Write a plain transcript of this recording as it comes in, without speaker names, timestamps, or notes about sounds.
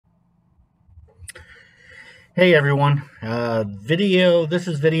Hey everyone, this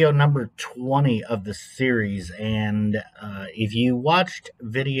is video number 20 of the series, and if you watched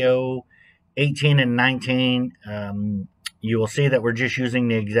video 18 and 19, you will see that we're just using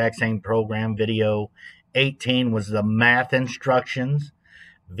the exact same program. Video 18 was the math instructions.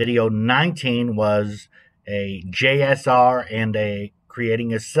 Video 19 was a JSR and a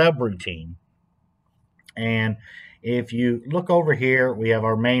creating a subroutine. And if you look over here, we have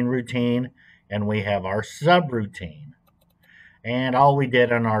our main routine and we have our subroutine. And all we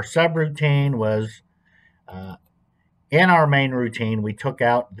did on our subroutine was in our main routine, we took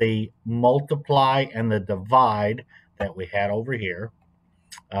out the multiply and the divide that we had over here.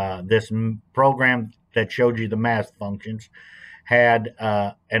 This program that showed you the math functions had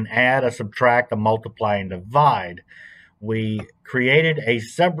an add, a subtract, a multiply, and divide. We created a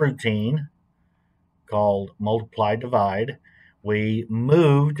subroutine called multiply divide. We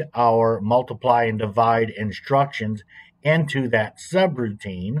moved our multiply and divide instructions into that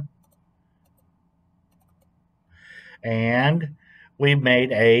subroutine, and we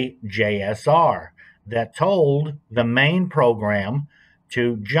made a JSR that told the main program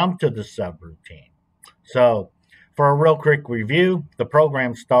to jump to the subroutine. So for a real quick review, the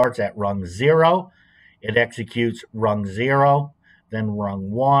program starts at rung 0. It executes rung 0, then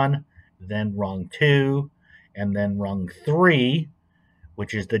rung 1, then rung 2, and then rung 3,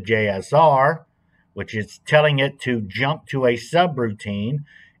 which is the JSR, which is telling it to jump to a subroutine,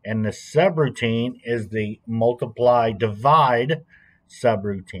 and the subroutine is the multiply divide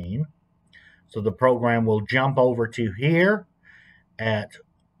subroutine. So the program will jump over to here at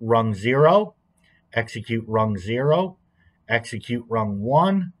rung 0, execute rung 0, execute rung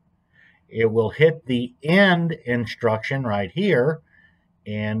 1. It will hit the end instruction right here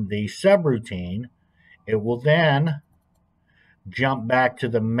in the subroutine. It will then jump back to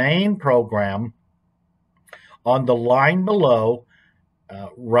the main program on the line below,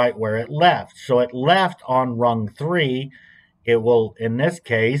 right where it left. So it left on rung 3. It will, in this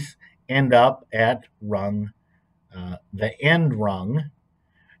case, end up at rung, the end rung.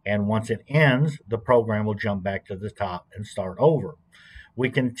 And once it ends, the program will jump back to the top and start over. We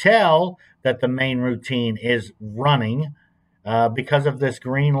can tell that the main routine is running because of this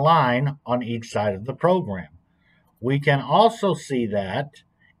green line on each side of the program. We can also see that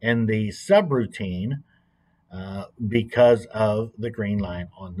in the subroutine because of the green line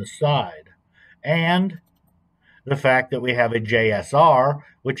on the side. And the fact that we have a JSR,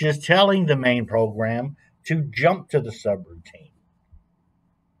 which is telling the main program to jump to the subroutine.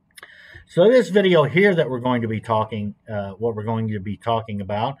 So this video here that we're going to be talking, what we're going to be talking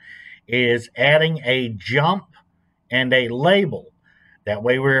about is adding a jump and a label. That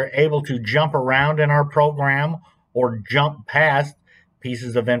way we're able to jump around in our program or jump past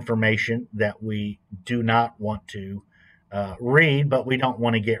pieces of information that we do not want to read, but we don't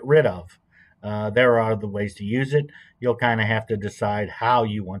want to get rid of. There are other ways to use it. You'll kind of have to decide how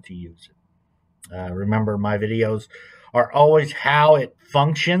you want to use it. Remember, my videos are always how it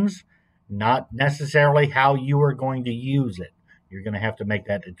functions, not necessarily how you are going to use it. You're going to have to make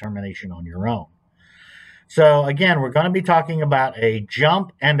that determination on your own. So again, we're going to be talking about a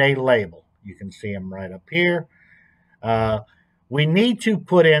jump and a label. You can see them right up here. We need to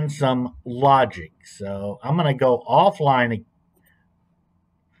put in some logic. So I'm going to go offline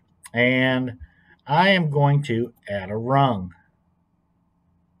and I am going to add a rung.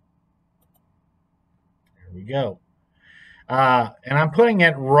 There we go. And I'm putting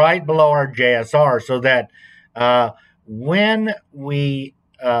it right below our JSR so that when we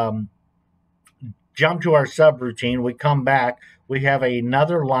jump to our subroutine, we come back, we have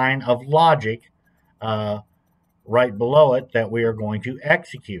another line of logic right below it that we are going to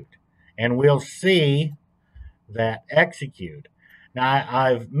execute. And we'll see that execute. Now,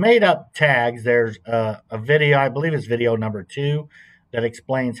 I've made up tags. There's a video, I believe it's video number 2, that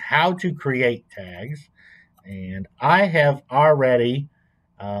explains how to create tags. And I have already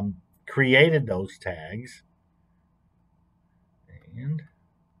created those tags. And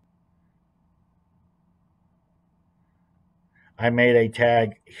I made a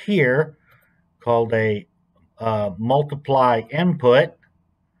tag here called a multiply input.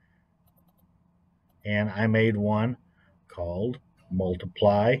 And I made one called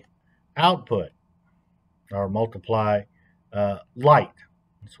multiply output, or multiply light.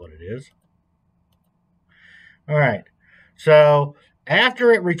 That's what it is. All right. So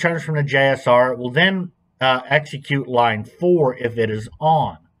after it returns from the JSR, it will then execute line 4 if it is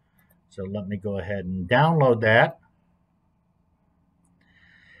on. So let me go ahead and download that.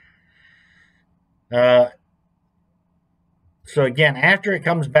 So again, after it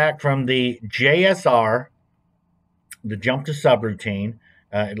comes back from the JSR, the jump to subroutine,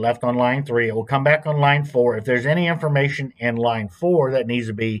 it left on line 3. It will come back on line 4. If there's any information in line 4 that needs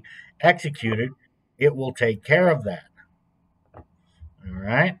to be executed, it will take care of that. All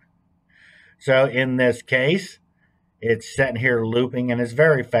right. So in this case, it's sitting here looping, and it's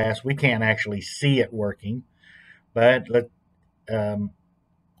very fast. We can't actually see it working. But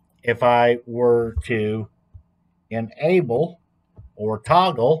if I were to enable or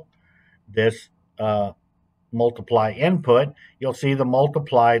toggle this multiply input, you'll see the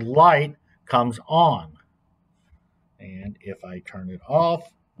multiply light comes on. And if I turn it off,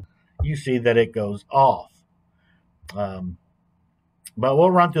 you see that it goes off. But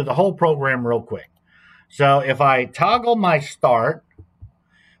we'll run through the whole program real quick. So if I toggle my start,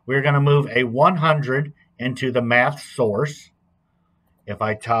 we're going to move a 100 into the math source. If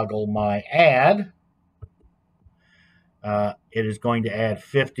I toggle my add, it is going to add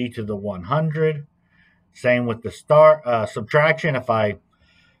 50 to the 100. Same with the subtraction. If I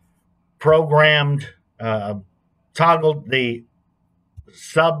programmed, toggled the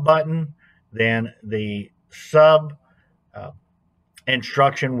sub button, then the sub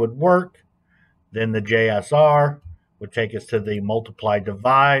instruction would work. Then the JSR would take us to the multiply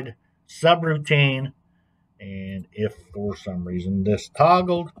divide subroutine. And if for some reason this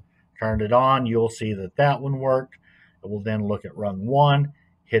toggled, turned it on, you'll see that that one worked. It will then look at rung 1,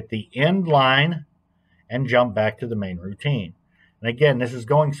 hit the end line, and jump back to the main routine. And again, this is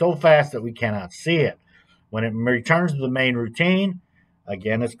going so fast that we cannot see it. When it returns to the main routine,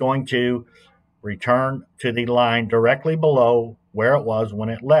 again, it's going to return to the line directly below where it was when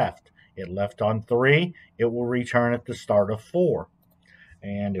it left. It left on 3. It will return at the start of 4.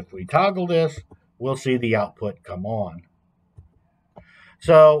 And if we toggle this, we'll see the output come on.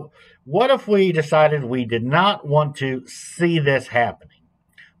 So what if we decided we did not want to see this happening,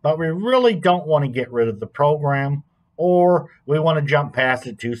 but we really don't want to get rid of the program, or we want to jump past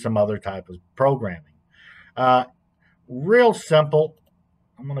it to some other type of programming? Real simple.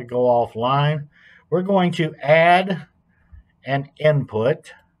 I'm going to go offline. We're going to add an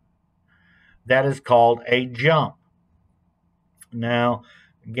input that is called a jump. Now,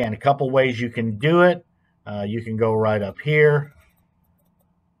 again, a couple ways you can do it. You can go right up here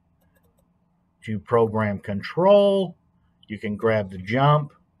to program control. You can grab the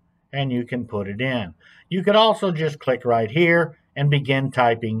jump and you can put it in. You could also just click right here and begin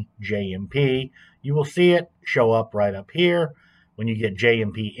typing JMP. You will see it show up right up here. When you get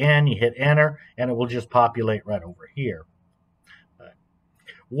JMP in, you hit enter and it will just populate right over here. But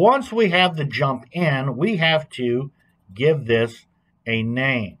once we have the jump in, we have to give this a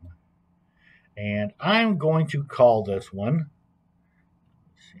name. And I'm going to call this one,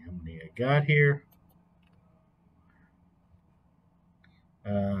 let's see how many I got here.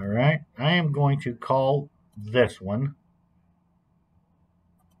 All right, I am going to call this one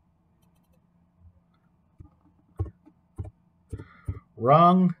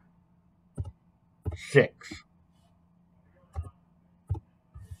rung 6.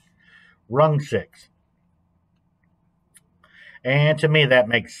 Rung 6. And to me, that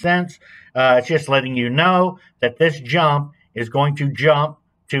makes sense. It's just letting you know that this jump is going to jump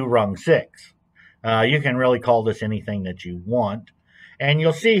to rung 6. You can really call this anything that you want. And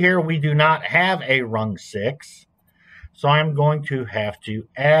you'll see here we do not have a rung 6. So I'm going to have to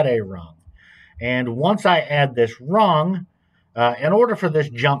add a rung. And once I add this rung, in order for this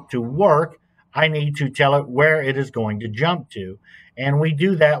jump to work, I need to tell it where it is going to jump to. And we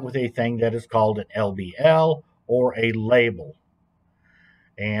do that with a thing that is called an LBL or a label.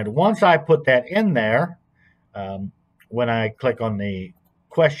 And once I put that in there, when I click on the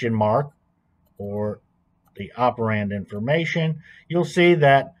question mark or the operand information, you'll see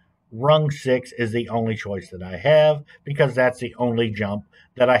that rung 6 is the only choice that I have because that's the only jump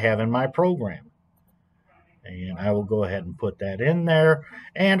that I have in my program. And I will go ahead and put that in there.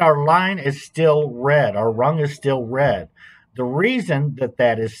 And our line is still red. Our rung is still red. The reason that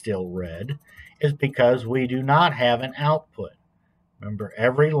that is still red is because we do not have an output. Remember,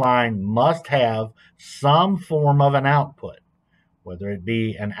 every line must have some form of an output, whether it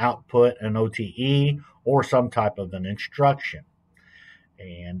be an output, an OTE, or some type of an instruction.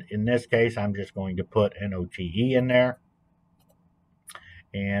 And in this case, I'm just going to put an OTE in there.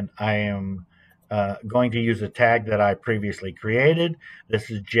 And I am going to use a tag that I previously created. This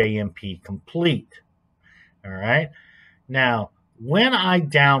is JMP complete. All right. Now, when I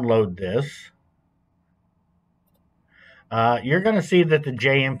download this, you're going to see that the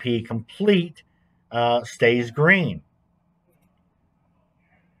JMP complete stays green.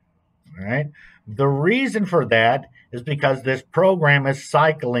 All right. The reason for that is because this program is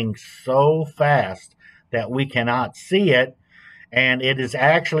cycling so fast that we cannot see it, and it is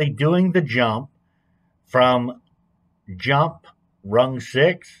actually doing the jump from jump rung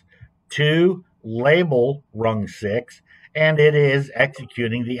 6 to label rung 6, and it is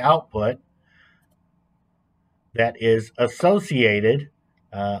executing the output that is associated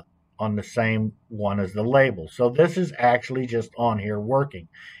on the same one as the label. So this is actually just on here working.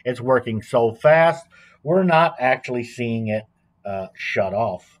 It's working so fast, we're not actually seeing it shut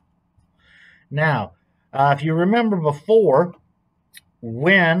off. Now, if you remember before,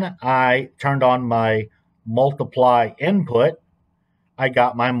 when I turned on my multiply input, I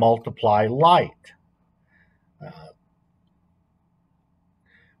got my multiply light.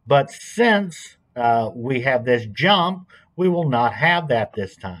 But since we have this jump, we will not have that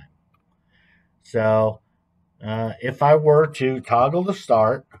this time. So if I were to toggle the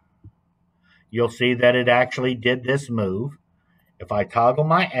start, you'll see that it actually did this move. If I toggle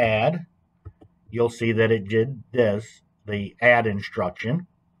my add, you'll see that it did this, the add instruction.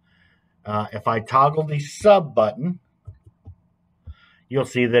 If I toggle the sub button, you'll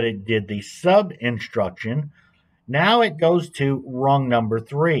see that it did the sub instruction. Now it goes to rung number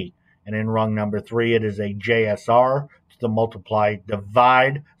 3. And in rung number 3, it is a JSR to the multiply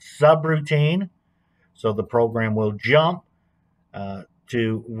divide subroutine. So the program will jump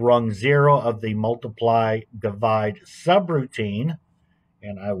to rung 0 of the multiply divide subroutine.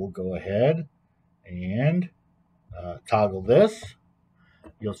 And I will go ahead and toggle this.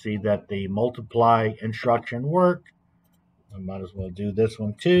 You'll see that the multiply instruction worked. I might as well do this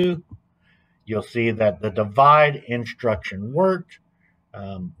one too. You'll see that the divide instruction worked.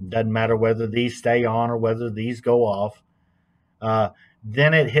 Doesn't matter whether these stay on or whether these go off.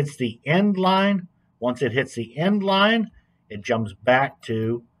 Then it hits the end line. Once it hits the end line, it jumps back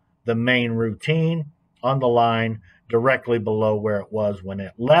to the main routine on the line directly below where it was when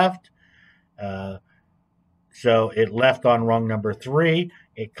it left. So it left on rung number 3.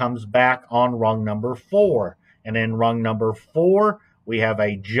 It comes back on rung number 4. And in rung number 4, we have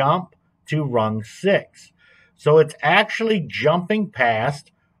a jump to rung 6. So it's actually jumping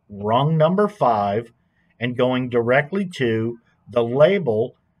past rung number 5 and going directly to the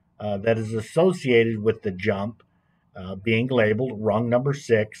label that is associated with the jump being labeled rung number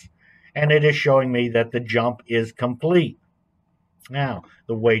 6. And it is showing me that the jump is complete. Now,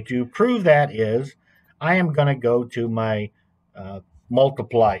 the way to prove that is I am going to go to my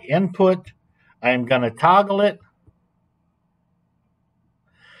multiply input. I am going to toggle it.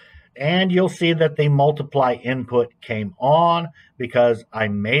 And you'll see that the multiply input came on because I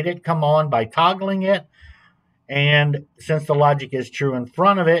made it come on by toggling it. And since the logic is true in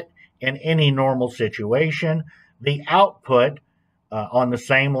front of it, in any normal situation, the output on the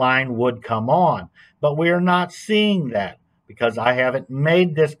same line would come on. But we are not seeing that because I haven't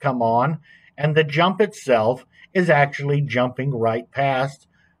made this come on, and the jump itself is actually jumping right past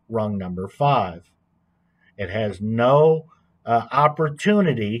rung number 5. It has no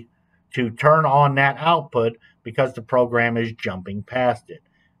opportunity to turn on that output because the program is jumping past it.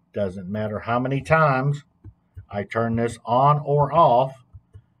 Doesn't matter how many times I turn this on or off,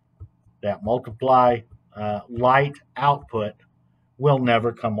 that multiply light output will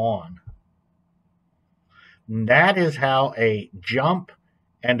never come on. And that is how a jump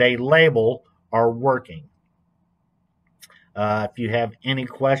and a label are working. If you have any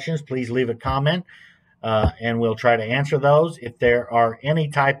questions, please leave a comment. And we'll try to answer those. If there are any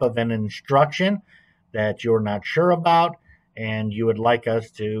type of an instruction that you're not sure about and you would like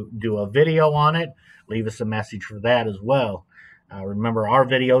us to do a video on it, leave us a message for that as well. Remember, our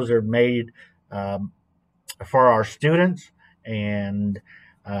videos are made for our students, and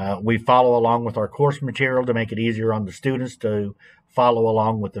we follow along with our course material to make it easier on the students to follow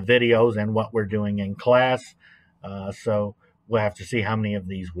along with the videos and what we're doing in class. So we'll have to see how many of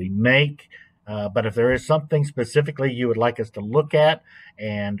these we make. But if there is something specifically you would like us to look at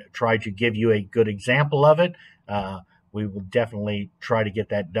and try to give you a good example of it, we will definitely try to get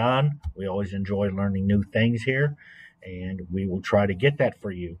that done. We always enjoy learning new things here, and we will try to get that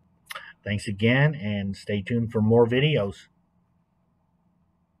for you. Thanks again, and stay tuned for more videos.